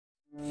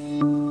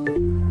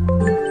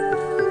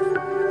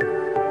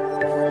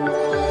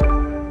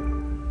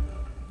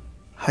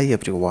Hi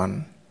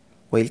everyone,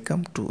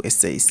 welcome to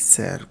SI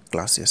Share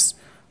classes.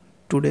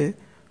 Today,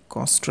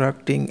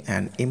 constructing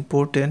an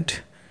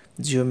important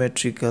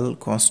geometrical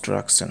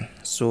construction.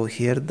 So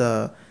here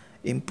the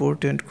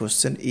important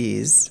question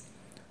is,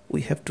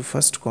 we have to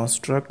first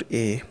construct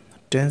a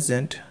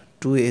tangent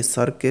to a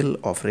circle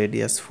of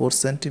radius 4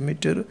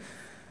 centimeter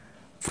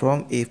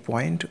from a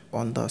point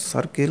on the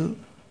circle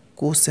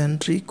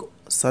concentric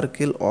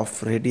circle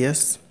of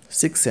radius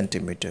 6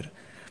 centimeter.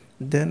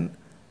 Then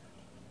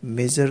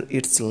measure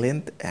its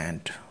length,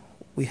 and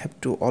we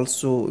have to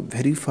also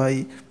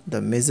verify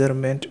the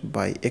measurement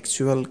by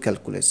actual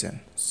calculation.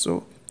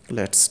 So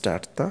let's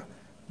start the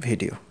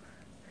video.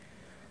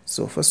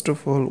 So first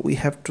of all, we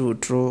have to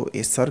draw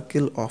a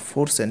circle of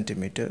 4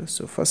 centimeter.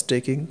 So first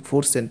taking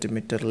 4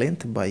 centimeter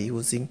length by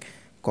using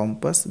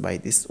compass by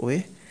this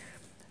way,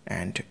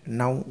 and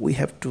now we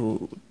have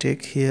to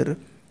take here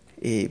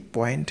a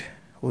point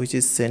which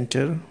is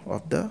center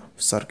of the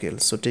circle.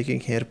 So taking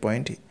here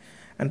point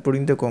and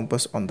putting the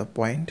compass on the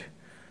point,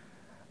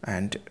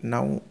 and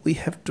now we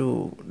have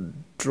to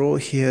draw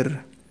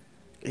here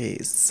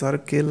a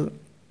circle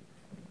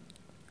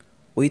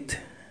with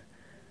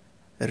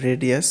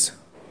radius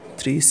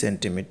 3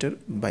 centimeter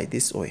by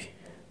this way.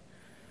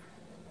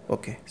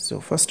 Okay,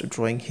 so first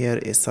drawing here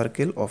a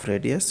circle of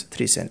radius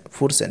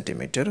 4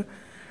 centimeter.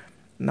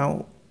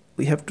 Now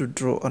we have to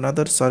draw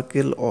another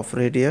circle of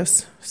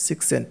radius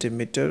 6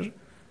 centimeter.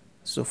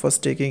 So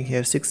first taking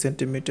here 6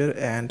 centimeter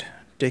and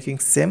taking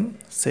same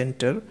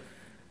center,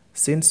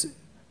 since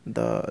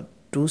the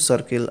two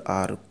circles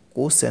are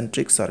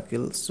concentric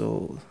circle,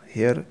 so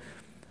here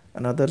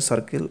another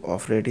circle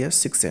of radius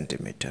 6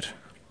 centimeter.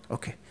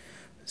 Okay,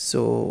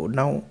 so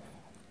now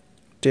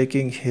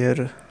taking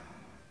here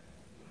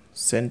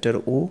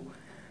center O,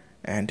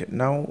 and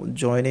now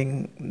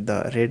joining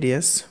the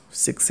radius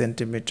 6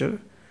 centimeter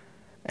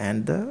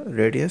and the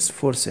radius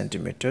 4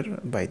 centimeter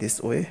by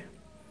this way,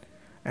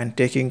 and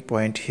taking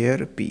point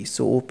here P.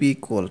 So OP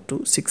equal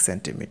to 6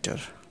 centimeter.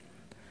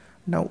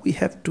 Now we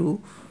have to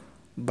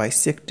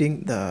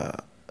bisecting the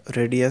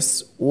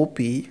radius OP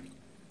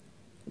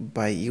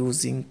by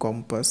using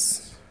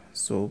compass.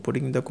 So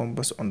putting the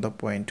compass on the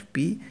point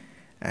P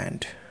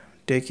and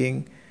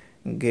taking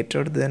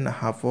greater than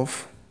half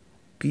of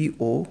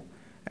PO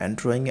and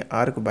drawing an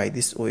arc by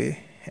this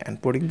way,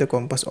 and putting the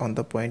compass on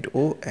the point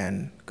O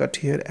and cut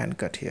here and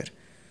cut here.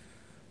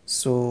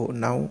 So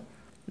now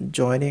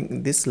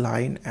joining this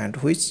line, and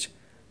which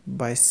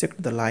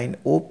bisect the line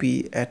OP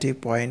at a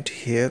point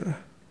here.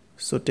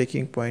 So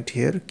taking point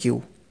here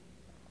Q.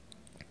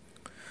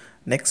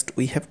 Next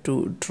we have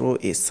to draw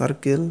a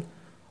circle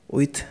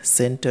with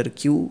center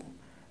Q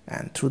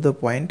and through the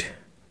point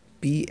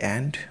P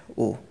and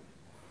O.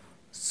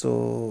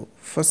 So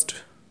first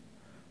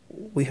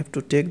we have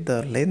to take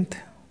the length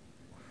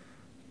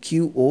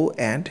QO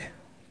and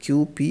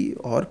QP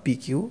or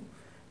PQ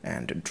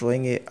and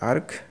drawing a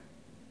arc.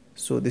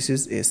 So this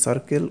is a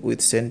circle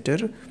with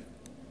center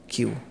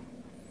Q,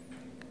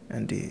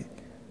 and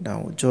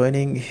now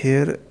joining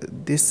here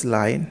this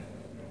line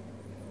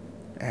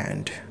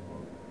and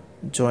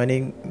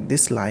joining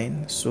this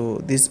line. So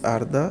these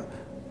are the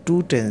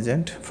two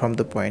tangent from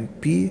the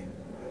point P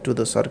to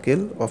the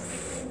circle of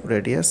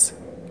radius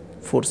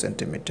 4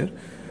 centimeter.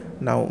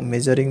 Now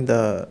measuring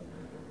the,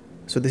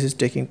 so this is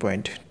taking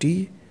point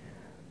T,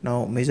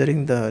 now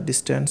measuring the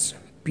distance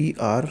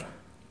PR.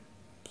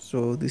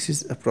 So this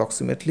is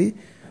approximately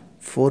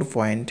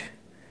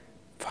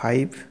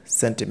 4.5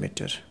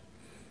 centimeter,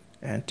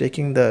 and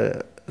taking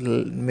the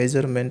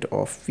measurement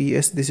of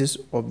PS, this is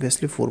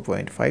obviously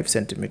 4.5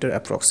 centimeter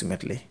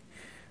approximately.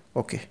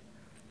 Okay,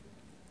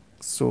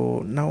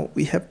 so now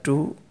we have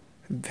to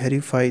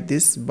verify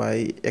this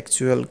by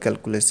actual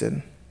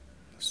calculation.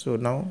 So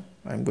now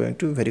I'm going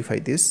to verify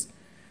this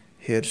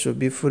here. So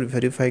before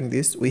verifying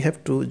this, we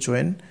have to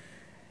join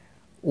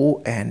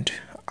O and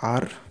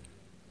R.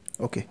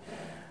 Okay,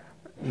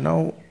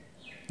 now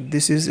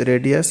this is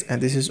radius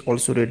and this is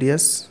also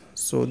radius.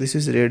 So this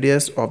is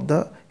radius of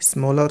the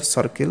smaller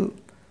circle,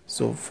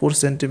 so 4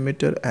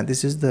 centimeter, and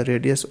this is the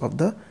radius of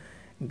the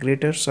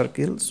greater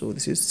circle, so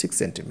this is 6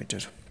 centimeter.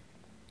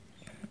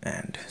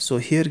 And so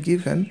here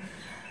given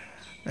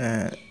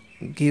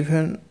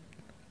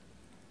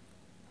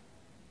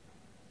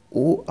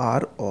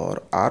OR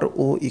or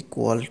RO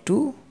equal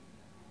to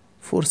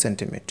 4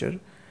 centimeter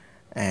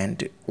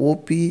and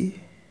OP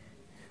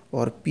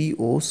or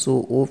PO,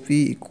 so OP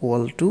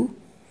equal to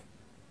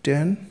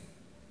 6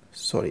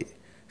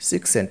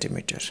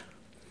 centimeter.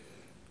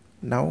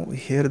 Now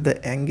here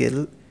the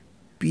angle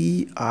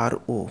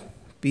PRO,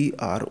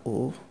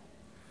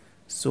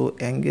 so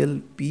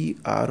angle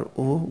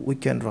PRO we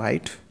can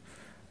write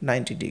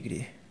 90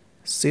 degree,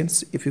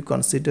 since if you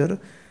consider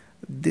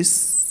this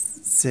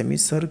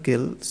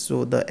semicircle,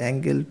 so the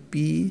angle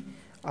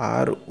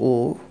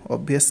PRO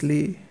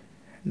obviously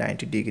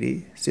 90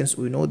 degree, since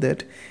we know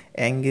that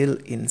angle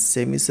in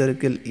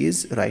semicircle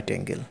is right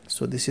angle.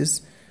 So this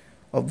is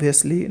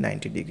obviously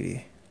 90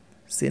 degree,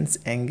 since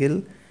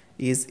angle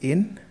is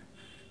in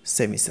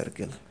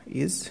semicircle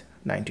is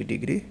 90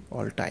 degree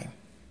all time.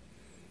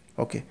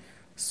 Okay,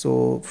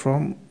 so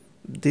from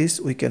this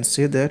we can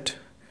say that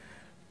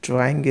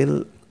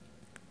triangle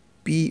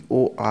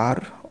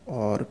POR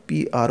or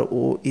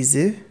PRO is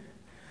a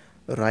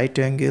right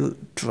angle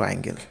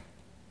triangle,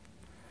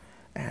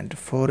 and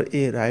for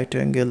a right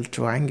angle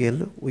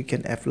triangle we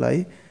can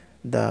apply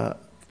the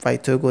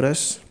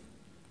Pythagoras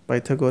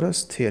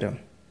theorem.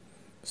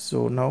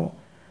 So now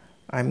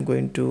I'm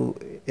going to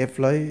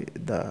apply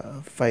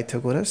the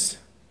Pythagoras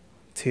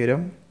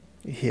theorem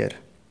here.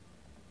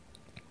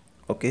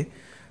 Okay,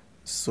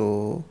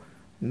 so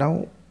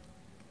now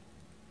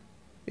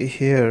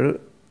here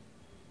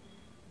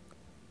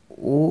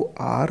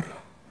OR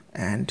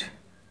and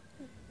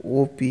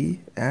OP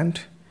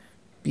and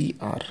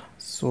PR.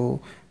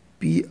 So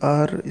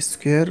PR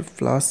square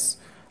plus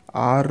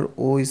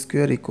RO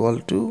square equal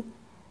to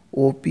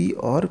OP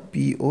or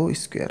PO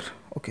square.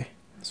 Okay,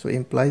 so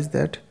implies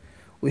that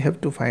we have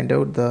to find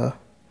out the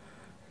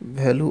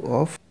value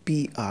of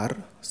PR.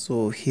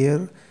 So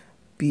here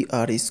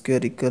PR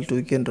square equal to,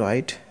 we can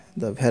write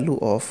the value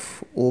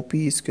of OP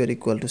square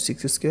equal to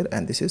 6 square,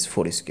 and this is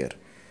 4 square.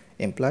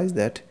 Implies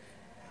that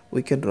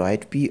we can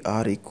write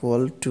PR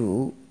equal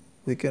to,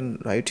 we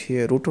can write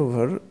here root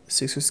over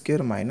 6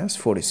 square minus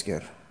 4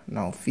 square.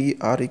 Now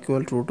PR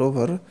equal to root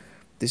over,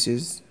 this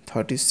is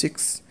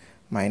 36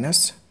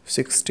 minus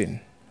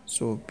 16.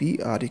 So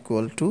PR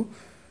equal to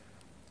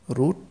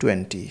root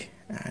 20,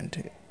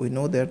 and we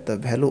know that the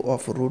value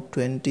of root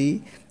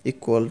 20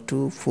 equal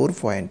to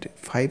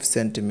 4.5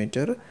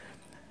 centimeter.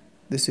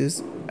 This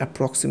is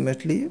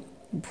approximately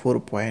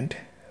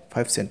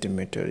 4.5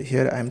 centimeter.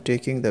 Here I am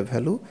taking the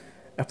value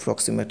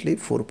approximately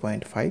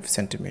 4.5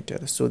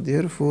 centimeter. So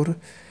therefore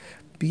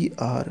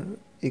PR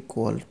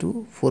equal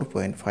to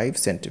 4.5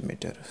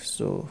 centimeter.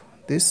 So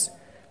this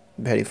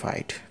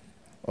verified.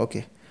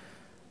 Okay,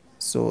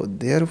 so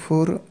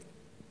therefore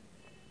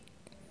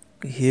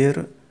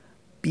here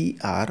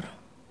PR,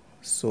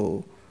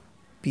 so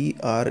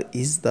PR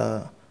is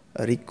the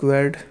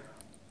required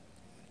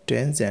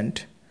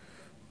tangent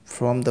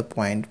from the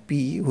point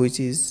P, which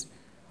is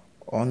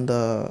on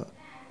the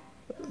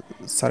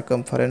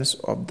circumference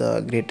of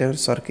the greater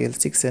circle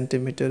 6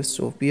 centimeters.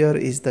 So PR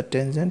is the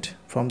tangent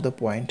from the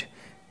point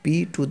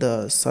P to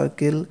the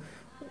circle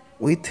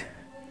with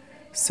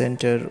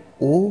center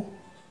O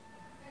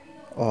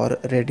or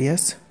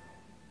radius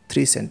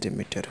 3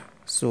 centimeter.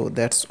 So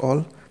that's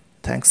all.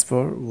 Thanks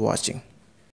for watching.